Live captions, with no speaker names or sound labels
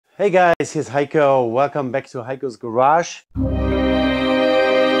Hey guys, here's Heiko. Welcome back to Heiko's Garage.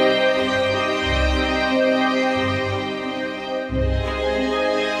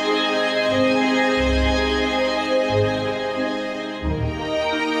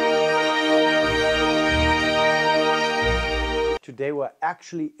 Today we're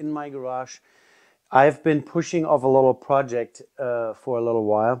actually in my garage. I've been pushing off a little project for a little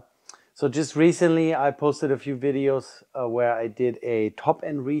while. So just recently I posted a few videos where I did a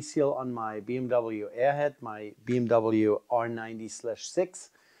top-end reseal on my BMW Airhead, my BMW R90/6.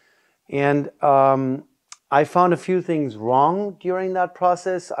 And I found a few things wrong during that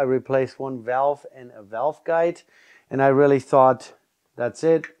process. I replaced one valve and a valve guide, and I really thought, that's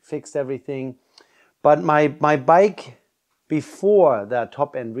it, fixed everything. But my bike before that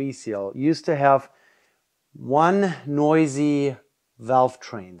top-end reseal used to have one noisy valve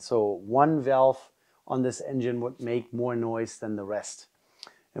train. So one valve on this engine would make more noise than the rest.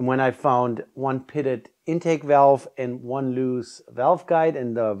 And when I found one pitted intake valve and one loose valve guide,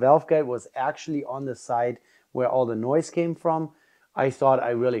 and the valve guide was actually on the side where all the noise came from, I thought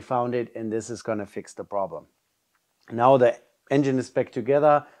I really found it and this is gonna fix the problem. Now the engine is back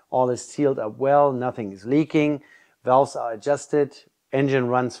together, all is sealed up well, nothing is leaking, valves are adjusted, engine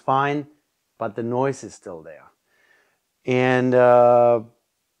runs fine, but the noise is still there. And I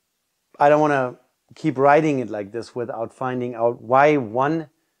don't want to keep riding it like this without finding out why one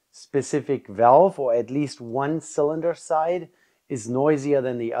specific valve, or at least one cylinder side, is noisier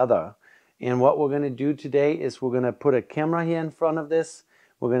than the other. And what we're going to do today is we're going to put a camera here in front of this.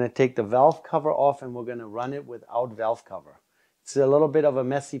 We're going to take the valve cover off and we're going to run it without valve cover. It's a little bit of a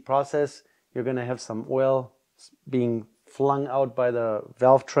messy process. You're going to have some oil being flung out by the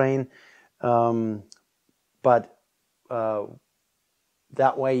valve train.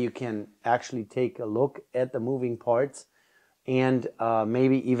 That way you can actually take a look at the moving parts and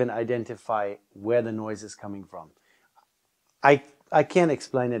maybe even identify where the noise is coming from. I can't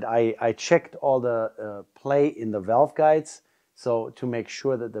explain it. I checked all the play in the valve guides, so to make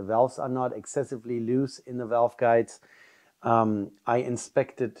sure that the valves are not excessively loose in the valve guides. I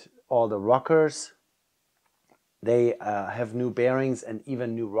inspected all the rockers. They have new bearings and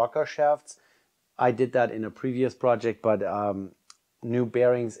even new rocker shafts. I did that in a previous project, but new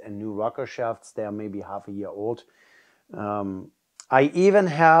bearings and new rocker shafts, they are maybe half a year old. I even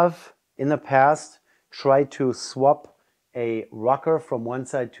have, in the past, tried to swap a rocker from one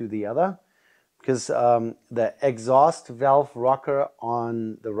side to the other, because the exhaust valve rocker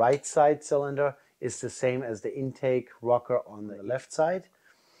on the right side cylinder is the same as the intake rocker on the left side.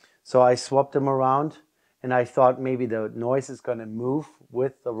 So I swapped them around, and I thought maybe the noise is going to move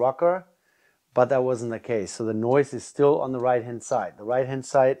with the rocker. But that wasn't the case. So the noise is still on the right-hand side. The right-hand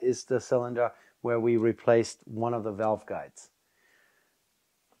side is the cylinder where we replaced one of the valve guides.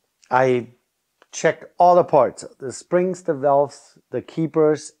 I checked all the parts. The springs, the valves, the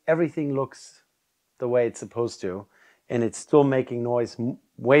keepers, everything looks the way it's supposed to. And it's still making noise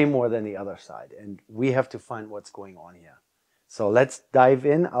way more than the other side. And we have to find what's going on here. So let's dive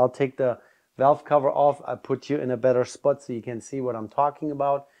in. I'll take the valve cover off. I put you in a better spot so you can see what I'm talking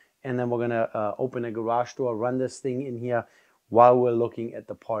about. And then we're going to open a garage door, run this thing in here while we're looking at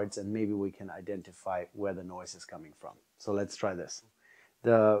the parts, and maybe we can identify where the noise is coming from. So let's try this.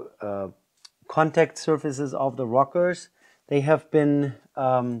 The contact surfaces of the rockers, they have been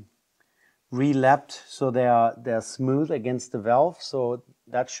re-lapped, so they're smooth against the valve, so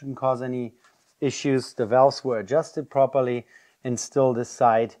that shouldn't cause any issues. The valves were adjusted properly, and still this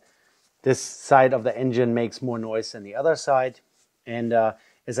side of the engine makes more noise than the other side. And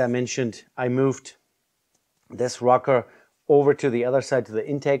as I mentioned, I moved this rocker over to the other side, to the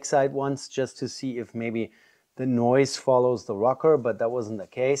intake side once, just to see if maybe the noise follows the rocker, but that wasn't the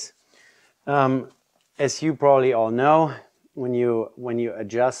case. As you probably all know, when you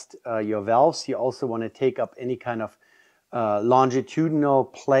adjust your valves, you also want to take up any kind of longitudinal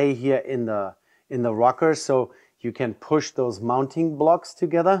play here in the rocker, so you can push those mounting blocks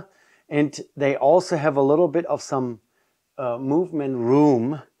together. And they also have a little bit of some movement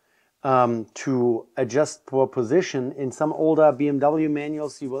room to adjust for position. In some older BMW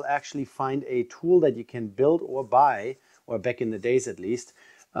manuals, you will actually find a tool that you can build or buy, or back in the days at least,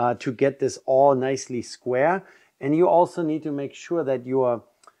 to get this all nicely square. And you also need to make sure that your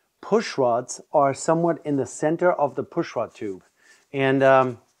push rods are somewhat in the center of the push rod tube.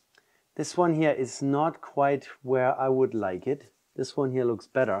 And this one here is not quite where I would like it. This one here looks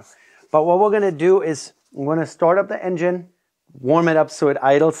better. But what we're going to do is I'm going to start up the engine, warm it up so it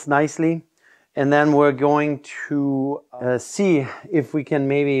idles nicely, and then we're going to see if we can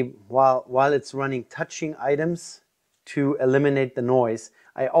maybe, while it's running, touching items to eliminate the noise.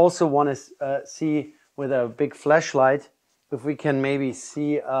 I also want to see with a big flashlight if we can maybe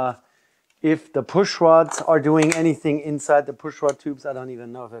see if the push rods are doing anything inside the push rod tubes. I don't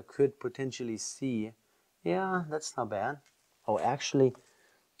even know if I could potentially see. Yeah, that's not bad. Oh, actually,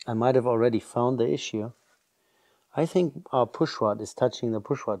 I might have already found the issue. I think our push rod is touching the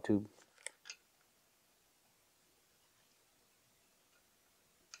push rod tube.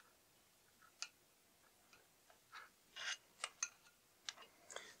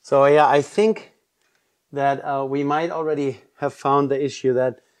 So yeah, I think that we might already have found the issue,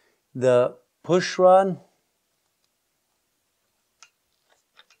 that the push rod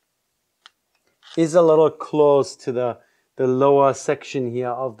is a little close to the lower section here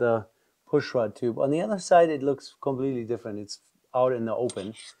of the push rod tube. On the other side, it looks completely different. It's out in the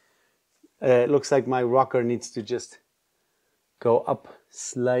open. It looks like my rocker needs to just go up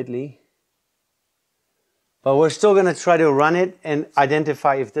slightly. But we're still going to try to run it and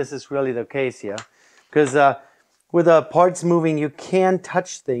identify if this is really the case here. Because with the parts moving, you can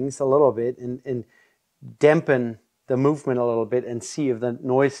touch things a little bit and dampen the movement a little bit and see if the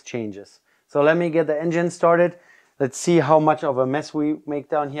noise changes. So let me get the engine started. Let's see how much of a mess we make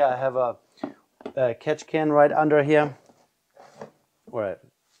down here. I have a catch can right under here, or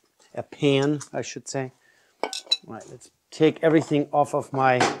a pan, I should say. All right, let's take everything off of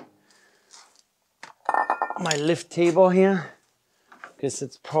my lift table here, because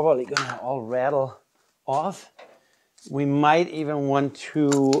it's probably gonna all rattle off. We might even want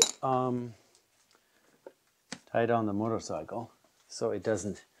to tie down the motorcycle so it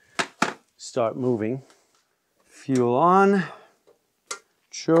doesn't start moving. Fuel on,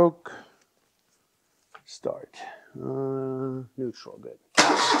 choke, start, neutral, good.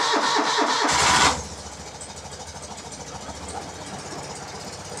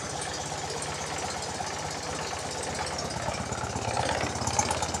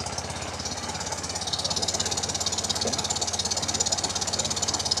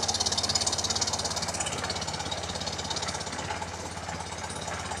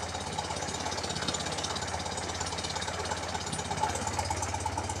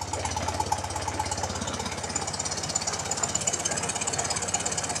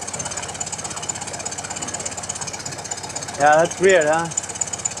 Yeah, that's weird, huh?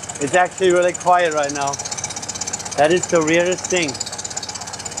 It's actually really quiet right now. That is the weirdest thing.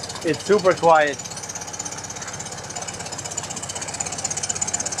 It's super quiet.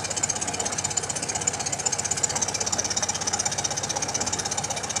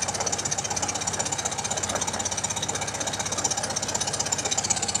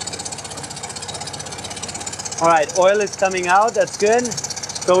 All right, oil is coming out, that's good.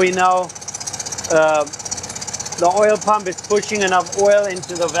 So we know the oil pump is pushing enough oil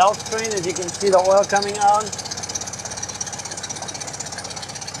into the valve train. As you can see, the oil coming out.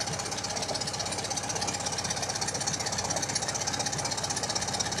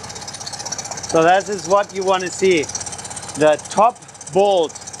 So that is what you want to see. The top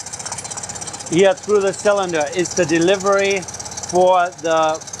bolt here through the cylinder is the delivery for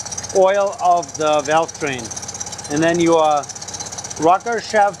the oil of the valve train. And then your rocker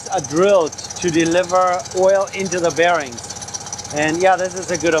shafts are drilled to deliver oil into the bearings. And yeah, this is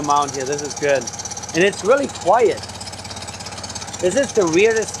a good amount here. This is good. And it's really quiet. This is the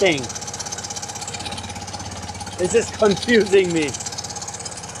weirdest thing. This is confusing me.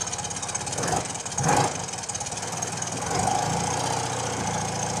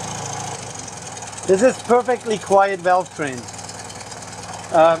 This is perfectly quiet valve train.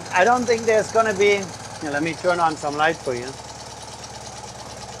 I don't think there's gonna be, here, let me turn on some light for you.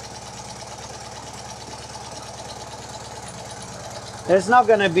 There's not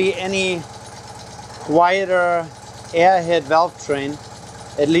gonna be any quieter airhead valve train,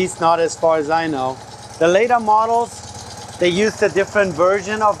 at least not as far as I know. The later models, they used a different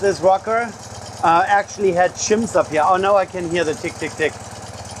version of this rocker, actually had shims up here. Oh, now I can hear the tick, tick, tick.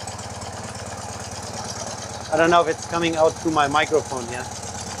 I don't know if it's coming out through my microphone here.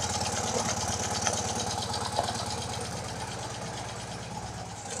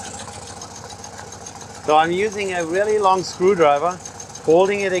 So I'm using a really long screwdriver,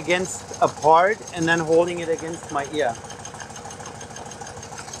 holding it against a part and then holding it against my ear.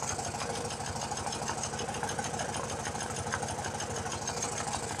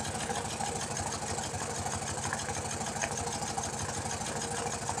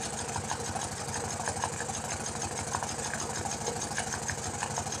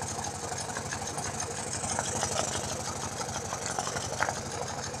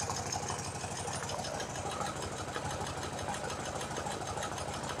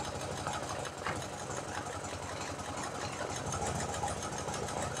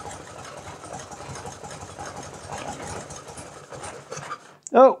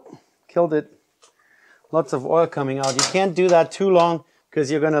 Oh, killed it. Lots of oil coming out. You can't do that too long because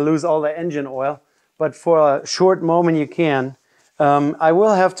you're going to lose all the engine oil. But for a short moment you can. I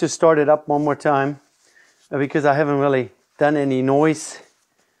will have to start it up one more time because I haven't really done any noise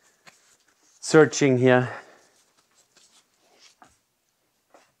searching here.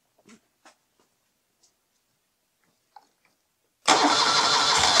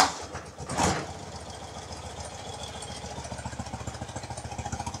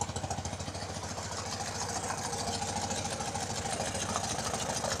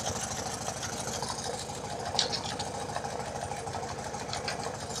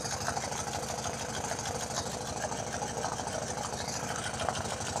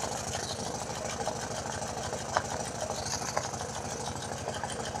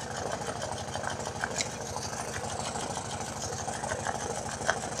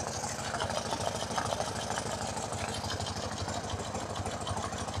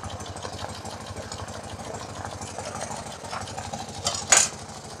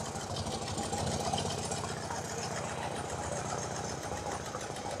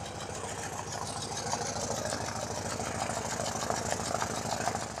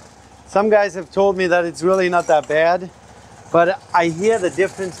 Some guys have told me that it's really not that bad, but I hear the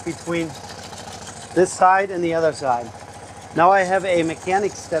difference between this side and the other side. Now I have a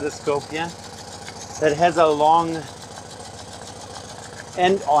mechanic stethoscope here that has a long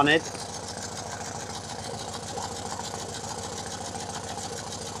end on it.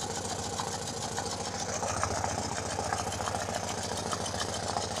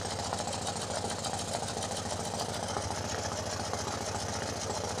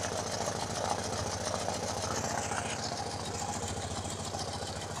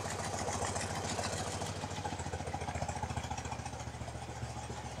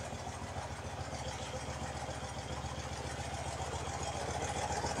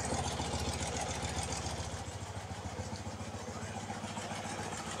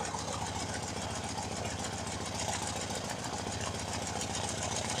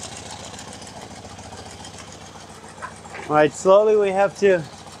 All right, slowly we have to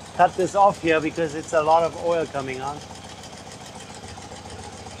cut this off here because it's a lot of oil coming on.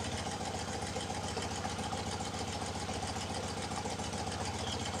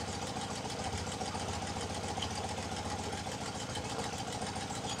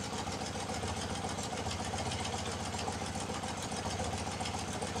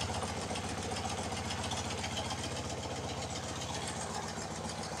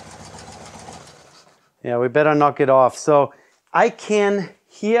 Yeah, we better knock it off. So I can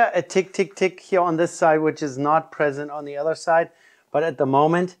hear a tick, tick, tick here on this side, which is not present on the other side. But at the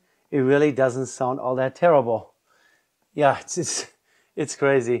moment, it really doesn't sound all that terrible. Yeah, it's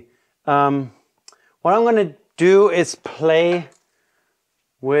crazy. What I'm going to do is play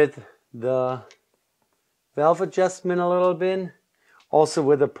with the valve adjustment a little bit. Also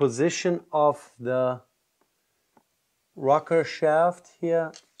with the position of the rocker shaft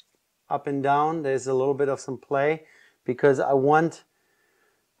here. Up and down, there's a little bit of some play because I want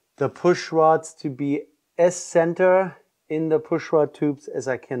the push rods to be as center in the push rod tubes as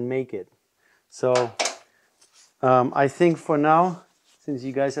I can make it. So I think for now, since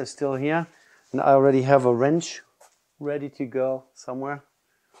you guys are still here, and I already have a wrench ready to go somewhere,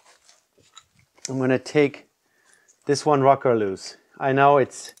 I'm going to take this one rocker loose. I know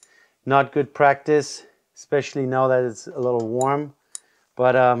it's not good practice, especially now that it's a little warm,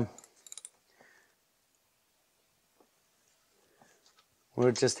 but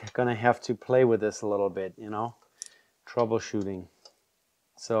we're just gonna have to play with this a little bit, you know, troubleshooting.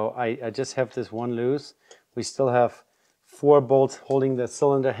 So I just have this one loose. We still have 4 bolts holding the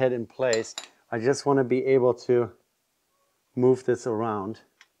cylinder head in place. I just want to be able to move this around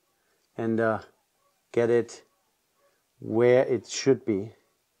and get it where it should be.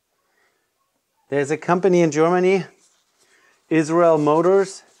 There's a company in Germany, Israel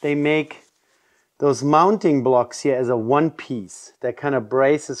Motors. They make those mounting blocks here as a one piece that kind of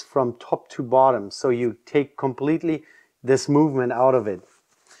braces from top to bottom. So you take completely this movement out of it.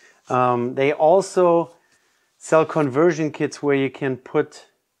 They also sell conversion kits where you can put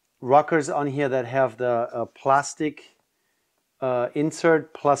rockers on here that have the plastic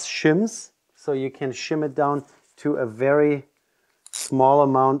insert plus shims. So you can shim it down to a very small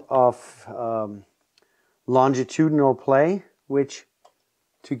amount of longitudinal play, which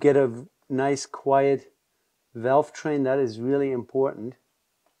to get a nice quiet valve train, that is really important.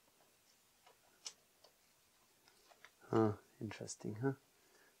 Interesting, huh?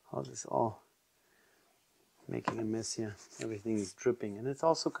 How this all making a mess here. Everything is dripping and it's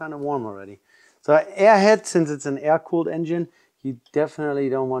also kind of warm already. So Airhead, since it's an air-cooled engine, You definitely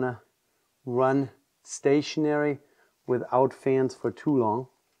don't want to run stationary without fans for too long.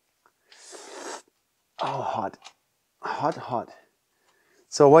 Oh, hot, hot, hot.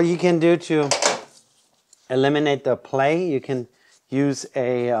 So what you can do to eliminate the play, you can use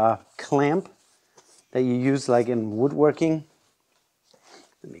a clamp that you use like in woodworking.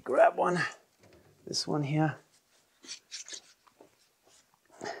 Let me grab one, this one here.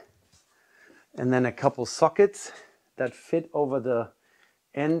 And then a couple sockets that fit over the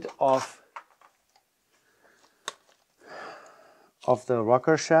end of the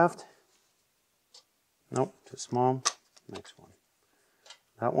rocker shaft. Nope, too small. Next one.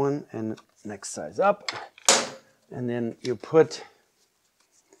 That one, and next size up. And then you put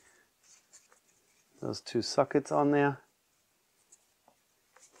those two sockets on there.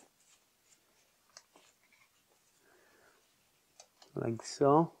 Like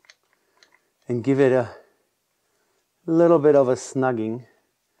so. And give it a little bit of a snugging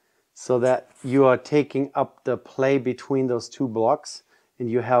so that you are taking up the play between those two blocks, and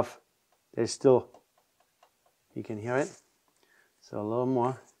you have, there's still, you can hear it. So a little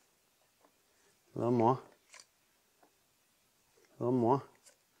more, a little more, a little more.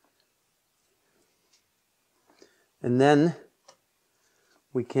 And then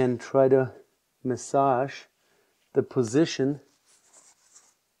we can try to massage the position,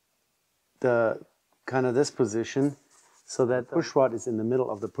 the kind of this position, so that the push rod is in the middle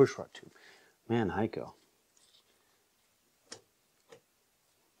of the push rod tube. Man, Heiko.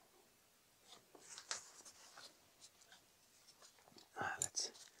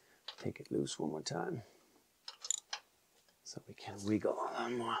 Let's take it loose one more time so we can wiggle a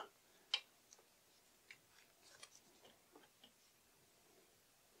lot more.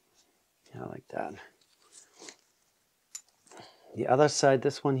 Yeah, like that. The other side,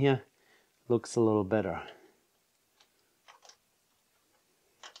 this one here, looks a little better.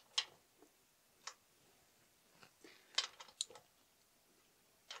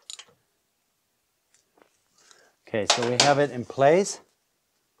 Okay, so we have it in place.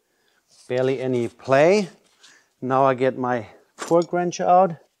 Barely any play. Now I get my torque wrench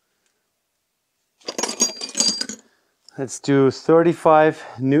out. Let's do 35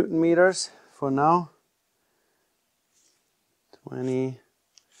 Newton meters for now. 20,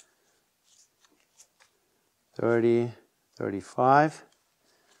 30, 35.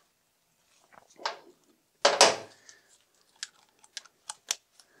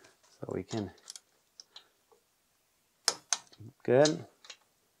 So we can, good.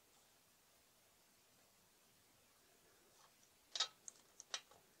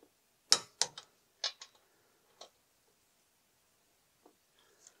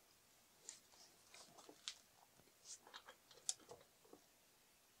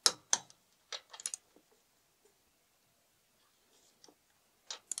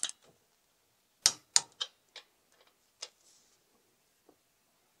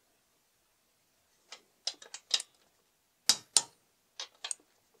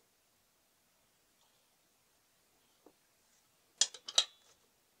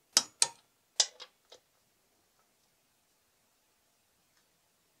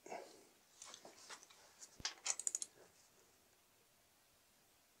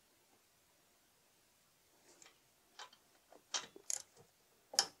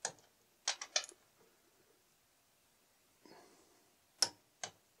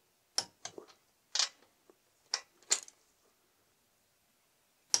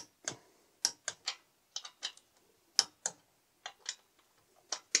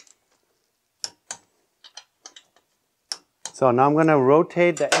 So now I'm going to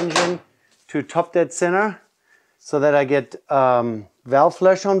rotate the engine to top dead center so that I get valve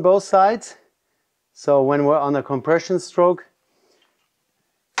flush on both sides. So when we're on the compression stroke,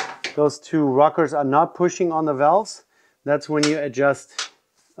 those two rockers are not pushing on the valves. That's when you adjust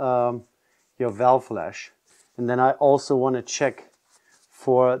your valve flush. And then I also want to check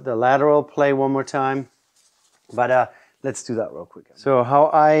for the lateral play one more time. But let's do that real quick. So how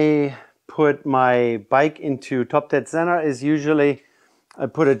I put my bike into top dead center is usually I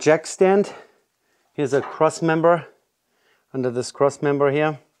put a jack stand. Here's a cross member under this cross member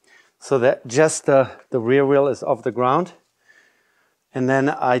here, so that just the rear wheel is off the ground. And then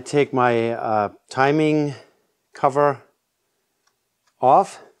I take my timing cover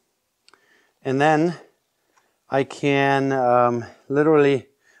off, and then I can literally,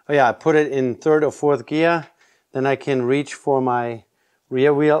 oh yeah, I put it in third or fourth gear. Then I can reach for my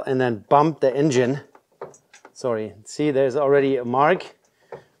rear wheel and then bump the engine. Sorry, see there's already a mark.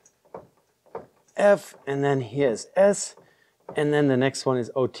 F, and then here's S, and then the next one is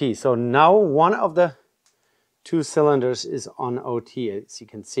OT. So now one of the 2 cylinders is on OT, as you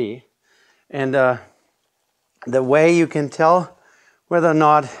can see. And the way you can tell whether or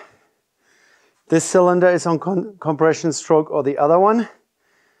not this cylinder is on compression stroke or the other one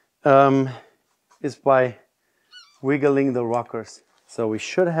is by wiggling the rockers. So we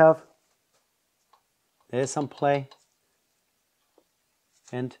should have, there's some play,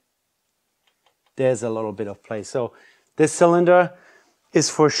 and there's a little bit of play. So this cylinder is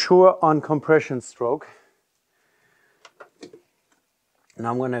for sure on compression stroke. And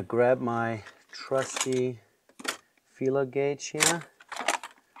I'm going to grab my trusty feeler gauge here.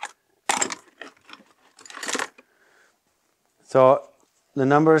 So the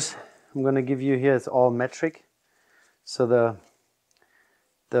numbers I'm going to give you here is all metric. So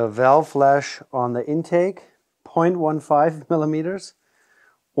the valve flash on the intake, 0.15 millimeters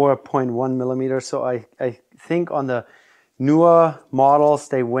or 0.1 millimeters. So I think on the newer models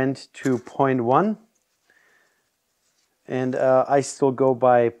they went to 0.1. And I still go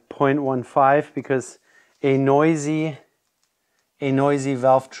by 0.15 because a noisy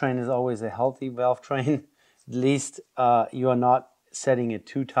valve train is always a healthy valve train. At least you are not setting it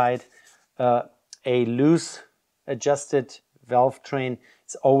too tight. A loose adjusted valve train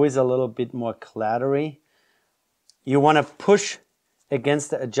is always a little bit more clattery. You want to push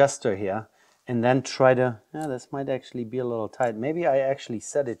against the adjuster here and then try to, this might actually be a little tight. Maybe I actually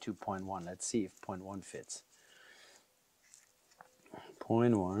set it to 0.1. Let's see if 0.1 fits.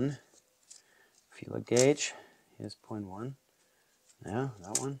 0.1, feeler gauge, here's 0.1, yeah,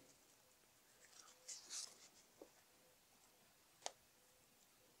 that one.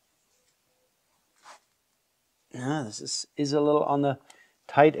 Yeah, this is a little on the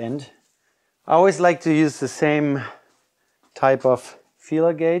tight end. I always like to use the same type of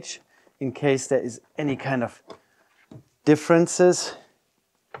feeler gauge in case there is any kind of differences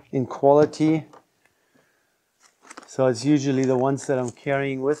in quality. So it's usually the ones that I'm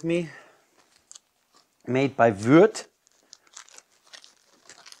carrying with me, made by Würth.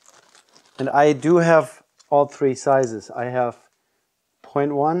 And I do have all 3 sizes. I have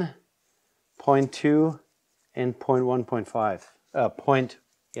 0.1, 0.2, and 0.1.5.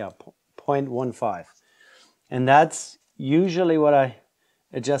 0.15. And that's usually what I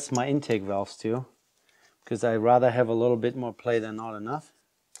adjust my intake valves to, because I rather have a little bit more play than not enough.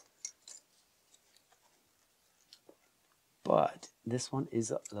 But this one is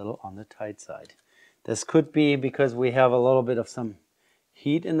a little on the tight side. This could be because we have a little bit of some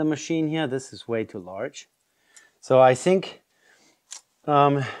heat in the machine here. This is way too large. So I think,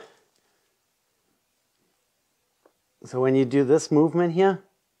 so when you do this movement here,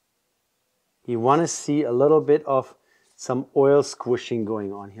 you want to see a little bit of some oil squishing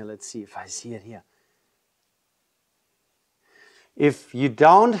going on here. Let's see if I see it here. If you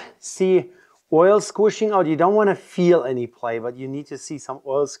don't see oil squishing out, you don't want to feel any play, but you need to see some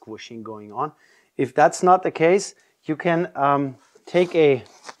oil squishing going on. If that's not the case, you can take a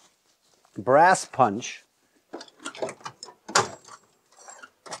brass punch.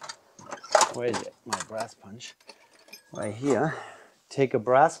 Where is it? My brass punch. Right here. Take a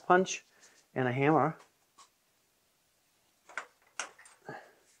brass punch and a hammer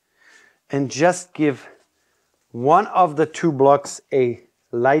and just give one of the 2 blocks a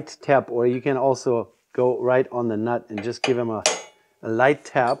light tap, or you can also go right on the nut and just give him a light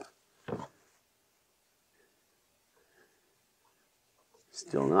tap.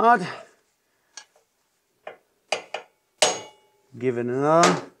 Still not. Give it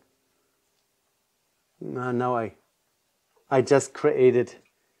another. Now I just created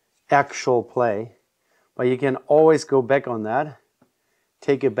actual play, but you can always go back on that.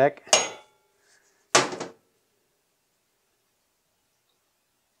 Take it back.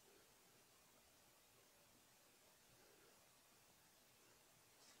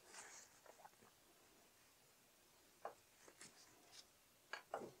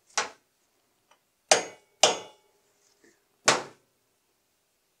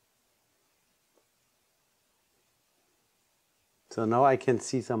 So now I can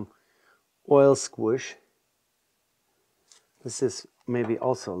see some oil squish. This is maybe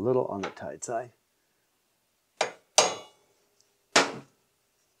also a little on the tight side.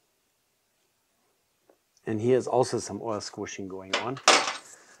 And here's also some oil squishing going on.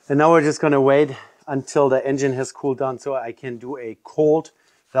 And now we're just going to wait until the engine has cooled down so I can do a cold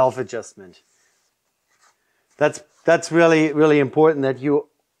valve adjustment. That's really, really important that you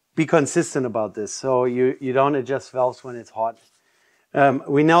be consistent about this. So you don't adjust valves when it's hot.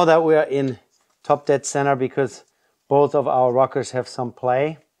 We know that we are in top dead center because both of our rockers have some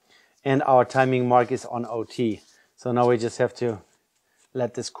play and our timing mark is on OT. So now we just have to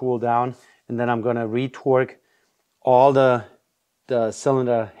let this cool down, and then I'm going to re-torque all the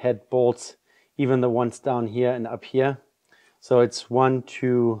cylinder head bolts, even the ones down here and up here. So it's 1,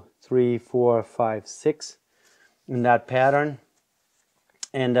 2, 3, 4, 5, 6 in that pattern.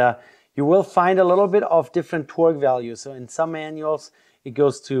 And you will find a little bit of different torque values. So in some manuals, it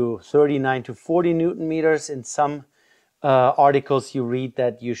goes to 39 to 40 Newton meters. In some articles, you read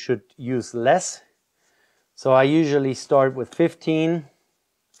that you should use less. So I usually start with 15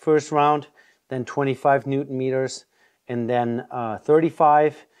 first round, then 25 Newton meters, and then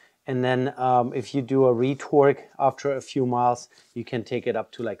 35. And then if you do a retorque after a few miles, you can take it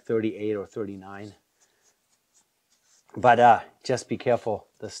up to like 38 or 39. But just be careful.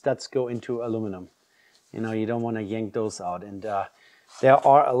 The studs go into aluminum. You know, you don't want to yank those out. And there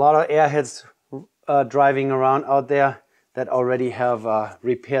are a lot of airheads driving around out there that already have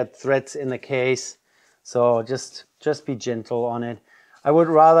repaired threads in the case. So just be gentle on it. I would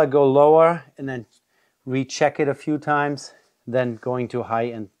rather go lower and then recheck it a few times than going too high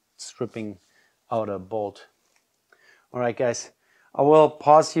and stripping out a bolt. All right, guys, I will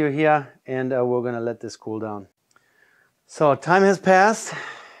pause you here and we're gonna let this cool down. So time has passed,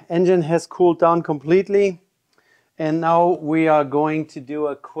 engine has cooled down completely, and now we are going to do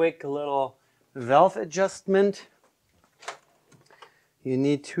a quick little valve adjustment. You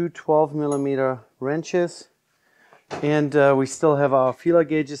need two 12mm wrenches, and we still have our feeler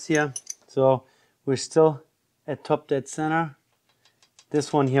gauges here. So we're still at top dead center.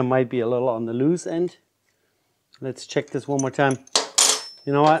 This one here might be a little on the loose end. Let's check this one more time.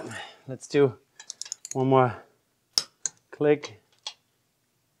 You know what? Let's do one more click,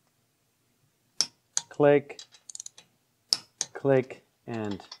 click, click,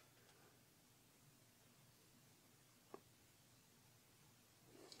 and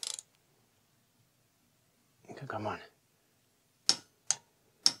come on.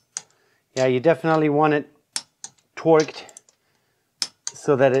 Yeah, you definitely want it torqued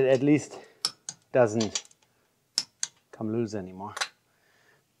so that it at least doesn't come loose anymore.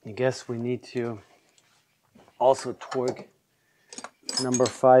 I guess we need to also torque number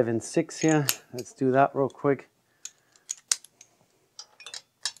 5 and 6 here. Let's do that real quick.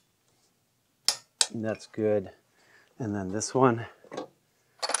 And that's good. And then this one,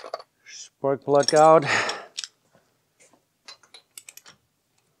 spark plug out.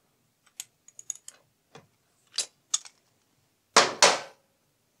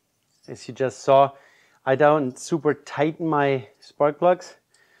 As you just saw, I don't super tighten my spark plugs.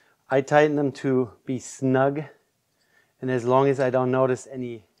 I tighten them to be snug, and as long as I don't notice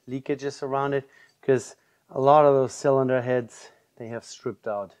any leakages around it, because a lot of those cylinder heads, they have stripped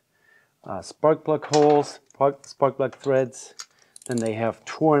out spark plug holes, spark plug threads, then they have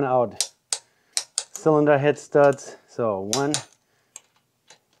torn out cylinder head studs. So 1,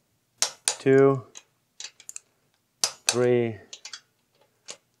 2, 3,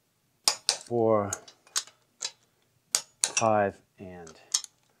 4, 5, and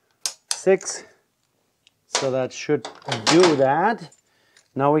 6. So that should do that.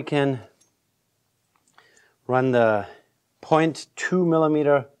 Now we can run the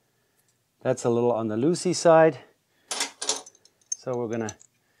 0.2mm. That's a little on the loosey side. So we're gonna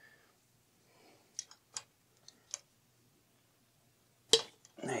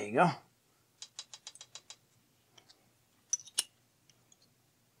there you go.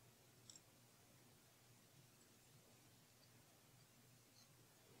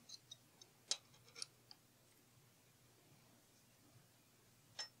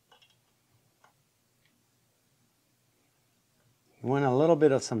 You want a little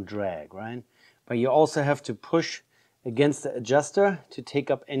bit of some drag, right? But you also have to push against the adjuster to take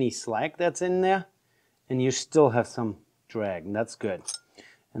up any slack that's in there, and you still have some drag, and that's good.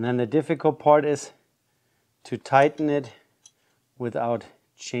 And then the difficult part is to tighten it without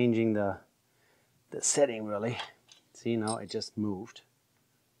changing the setting, really. See, now it just moved.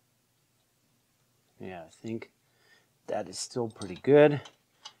 Yeah, I think that is still pretty good.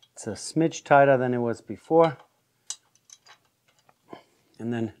 It's a smidge tighter than it was before.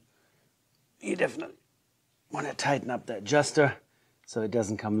 And then you definitely want to tighten up the adjuster so it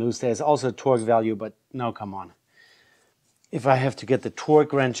doesn't come loose. There's also a torque value, but no, come on. If I have to get the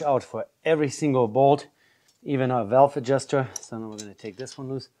torque wrench out for every single bolt, even a valve adjuster, so now we're going to take this one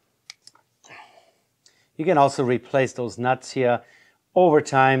loose. You can also replace those nuts here. Over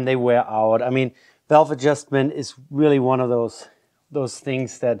time, they wear out. I mean, valve adjustment is really one of those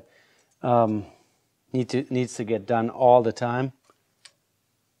things that needs to get done all the time.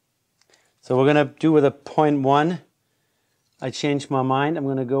 So we're going to do with a 0.1. I changed my mind. I'm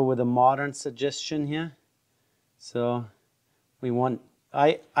going to go with a modern suggestion here. So we want,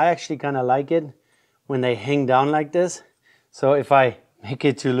 I actually kind of like it when they hang down like this. So if I make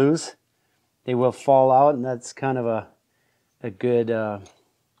it too loose, they will fall out, and that's kind of a good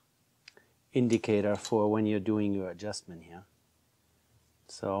indicator for when you're doing your adjustment here.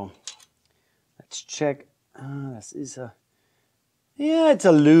 So let's check. This is it's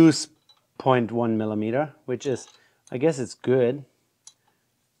a loose 0.1 millimeter, which is, I guess it's good.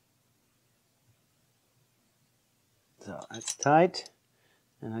 So that's tight.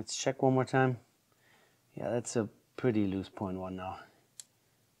 And let's check one more time. Yeah, that's a pretty loose 0.1 now.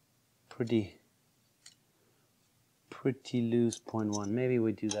 Pretty loose 0.1. Maybe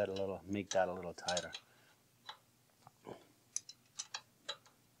we do that a little, make that a little tighter.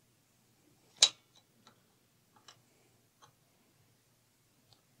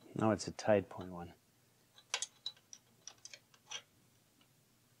 Now it's a tight 0.1.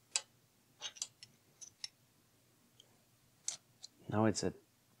 Now it's a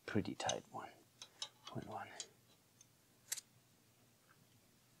pretty tight 1.1.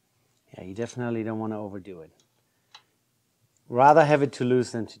 Yeah, you definitely don't want to overdo it. Rather have it too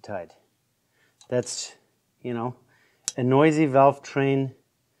loose than too tight. That's, you know, a noisy valve train.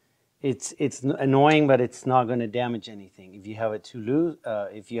 It's annoying, but it's not going to damage anything. If you have it too loose,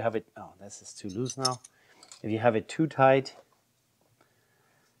 if you have it, oh, this is too loose now. If you have it too tight,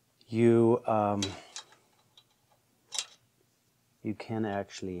 you can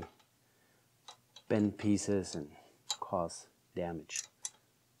actually bend pieces and cause damage.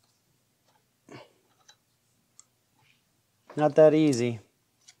 Not that easy.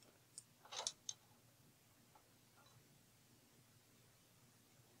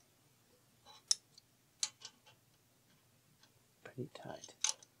 Pretty tight.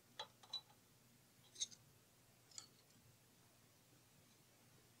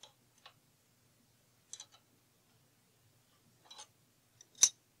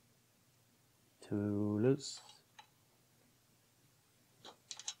 Too loose.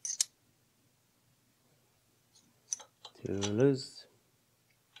 Too loose.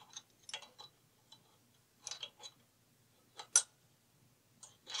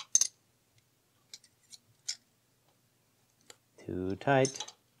 Too tight.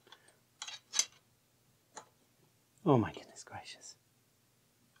 Oh my goodness gracious.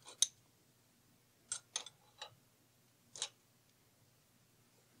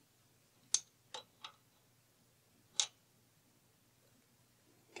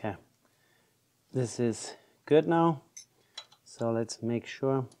 Okay, this is good now. So let's make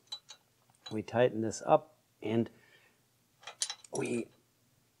sure we tighten this up and we,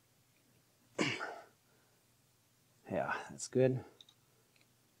 yeah, that's good.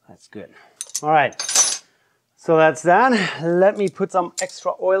 That's good. All right, so that's done. Let me put some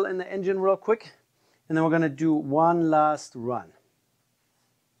extra oil in the engine real quick, and then we're gonna do one last run.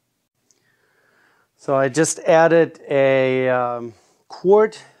 So I just added a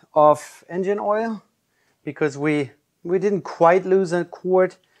quart of engine oil because we didn't quite lose a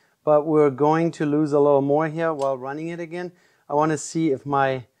quart, but we're going to lose a little more here while running it again. I want to see if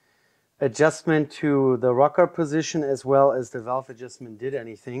my adjustment to the rocker position as well as the valve adjustment did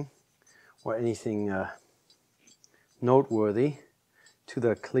anything, or anything noteworthy to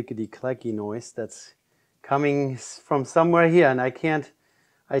the clickety-clacky noise that's coming from somewhere here, and I can't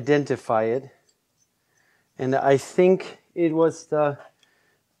identify it. And I think it was the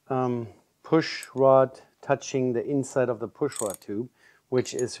push rod touching the inside of the push rod tube,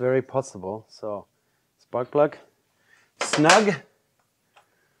 which is very possible. So spark plug, snug.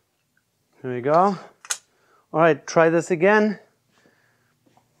 Here we go. All right, try this again.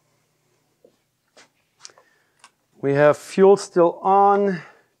 We have fuel still on,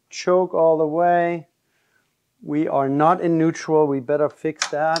 choke all the way. We are not in neutral. We better fix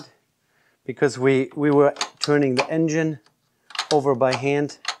that because we were turning the engine over by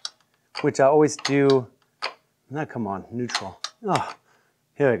hand, which I always do. Now, come on, neutral. Oh,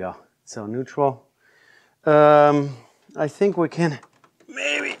 here we go. So neutral. I think we can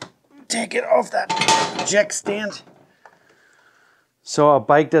maybe take it off that jack stand so our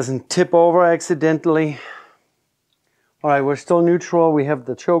bike doesn't tip over accidentally. All right, we're still neutral. We have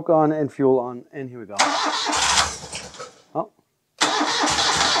the choke on and fuel on, and here we go. Oh.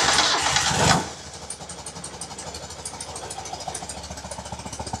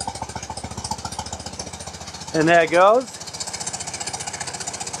 And there it goes.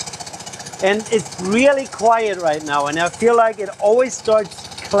 And it's really quiet right now, and I feel like it always starts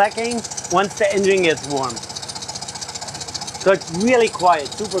clacking once the engine gets warm. So it's really quiet,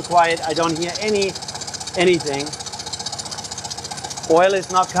 super quiet. I don't hear anything. Oil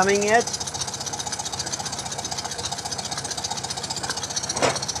is not coming yet.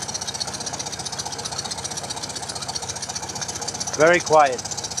 Very quiet.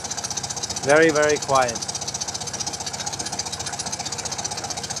 Very, very quiet.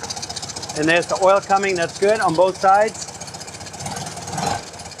 And there's the oil coming, that's good on both sides.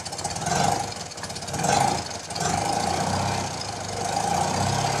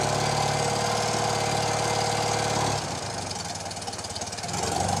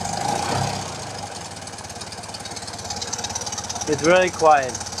 It's really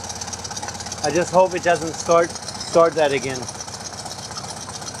quiet. I just hope it doesn't start that again.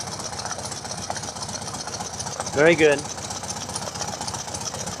 Very good.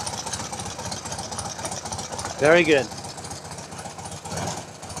 Very good.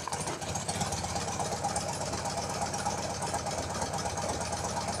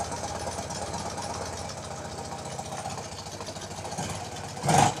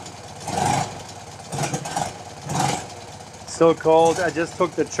 Still cold. I just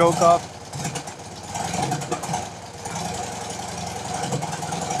took the choke off.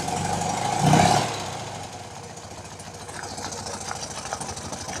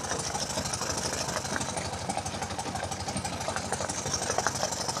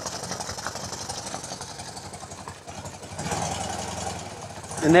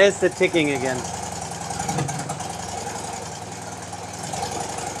 And there's the ticking again.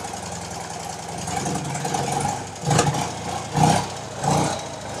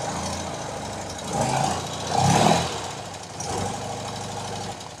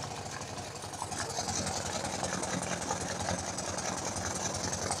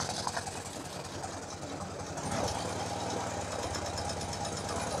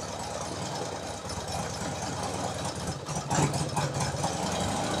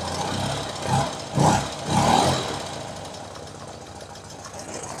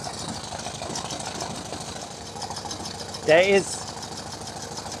 There is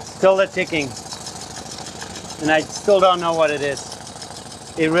still a ticking, and I still don't know what it is.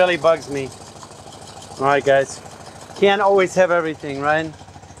 It really bugs me. All right, guys, can't always have everything, right?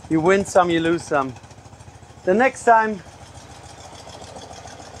 You win some, you lose some. The next time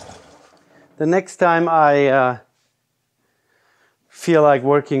I feel like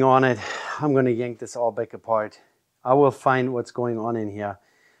working on it, I'm gonna yank this all back apart. I will find what's going on in here.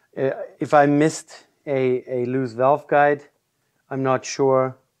 If I missed a loose valve guide, I'm not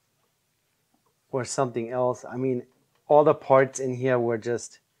sure, or something else. I mean, all the parts in here were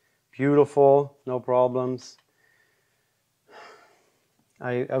just beautiful, no problems.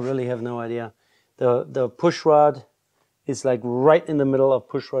 I really have no idea. The push rod is like right in the middle of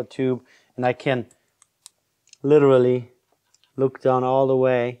push rod tube, and I can literally look down all the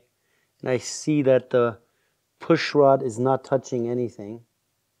way, and I see that the push rod is not touching anything.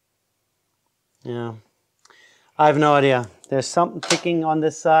 Yeah, I have no idea. There's something ticking on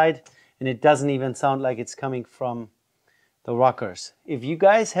this side, and it doesn't even sound like it's coming from the rockers. If you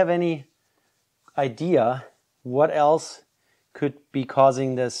guys have any idea what else could be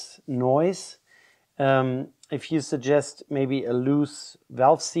causing this noise, if you suggest maybe a loose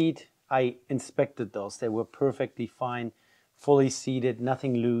valve seat, I inspected those. They were perfectly fine, fully seated,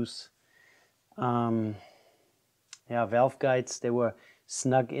 nothing loose. Yeah, valve guides, they were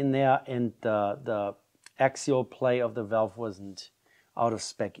snug in there, and the axial play of the valve wasn't out of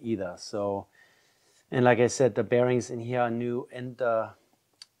spec either. So, and like I said, the bearings in here are new, and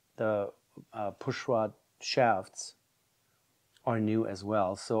the push rod shafts are new as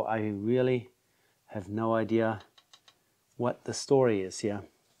well. So I really have no idea what the story is here.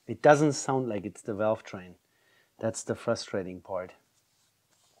 It doesn't sound like it's the valve train. That's the frustrating part.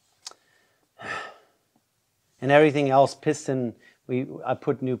 And everything else, piston, I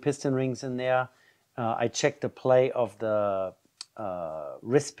put new piston rings in there. I checked the play of the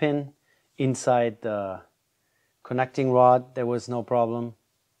wrist pin inside the connecting rod. There was no problem.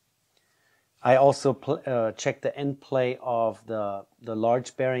 I also checked the end play of the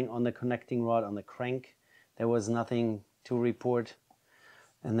large bearing on the connecting rod on the crank. There was nothing to report.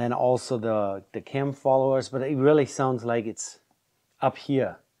 And then also the cam followers, but it really sounds like it's up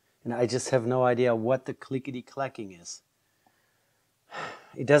here. And I just have no idea what the clickety-clacking is.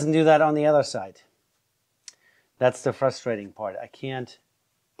 It doesn't do that on the other side. That's the frustrating part. I can't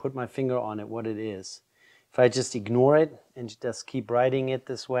put my finger on it, what it is. If I just ignore it and just keep riding it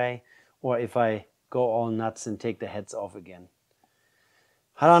this way, or if I go all nuts and take the heads off again.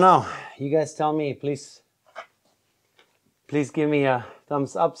 I don't know. You guys tell me. Please give me a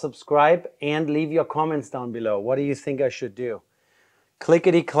thumbs up, subscribe, and leave your comments down below. What do you think I should do?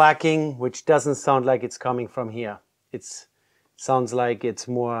 Clickety-clacking, which doesn't sound like it's coming from here. It sounds like it's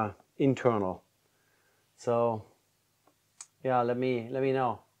more internal. So, yeah, let me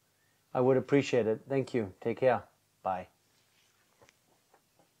know. I would appreciate it. Thank you. Take care. Bye.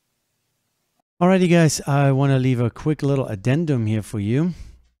 Alrighty guys, I want to leave a quick little addendum here for you.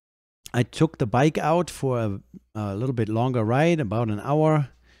 I took the bike out for a little bit longer ride, about an hour,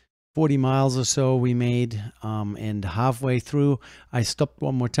 40 miles or so we made, and halfway through I stopped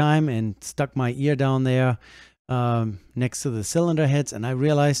one more time and stuck my ear down there next to the cylinder heads, and I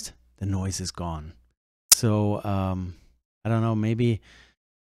realized the noise is gone. So I don't know, maybe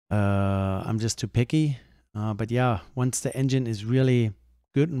I'm just too picky, but yeah, once the engine is really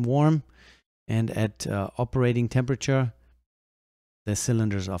good and warm and at operating temperature, the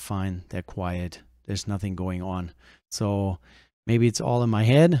cylinders are fine, they're quiet, there's nothing going on. So maybe it's all in my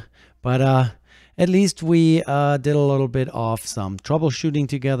head, but at least we did a little bit of some troubleshooting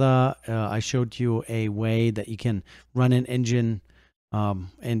together. I showed you a way that you can run an engine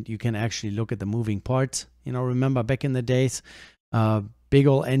and you can actually look at the moving parts. You know, remember back in the days, big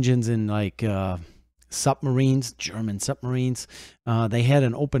old engines in like submarines, German submarines, they had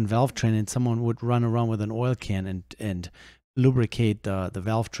an open valve train and someone would run around with an oil can and lubricate the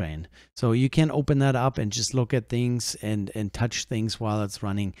valve train. So you can open that up and just look at things and touch things while it's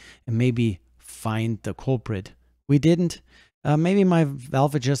running and maybe find the culprit. We didn't. Maybe my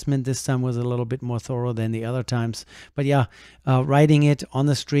valve adjustment this time was a little bit more thorough than the other times. But yeah, riding it on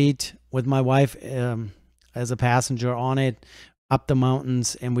the street with my wife as a passenger on it, up the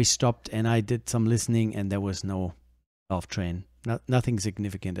mountains, and we stopped and I did some listening and there was no valve train. Nothing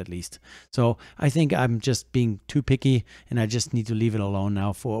significant, at least. So I think I'm just being too picky and I just need to leave it alone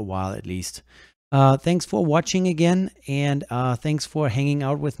now for a while at least. Thanks for watching again, and thanks for hanging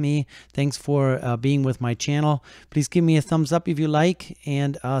out with me. Thanks for being with my channel. Please give me a thumbs up if you like,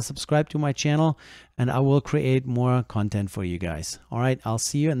 and subscribe to my channel, and I will create more content for you guys. All right, I'll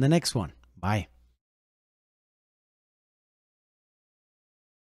see you in the next one. Bye.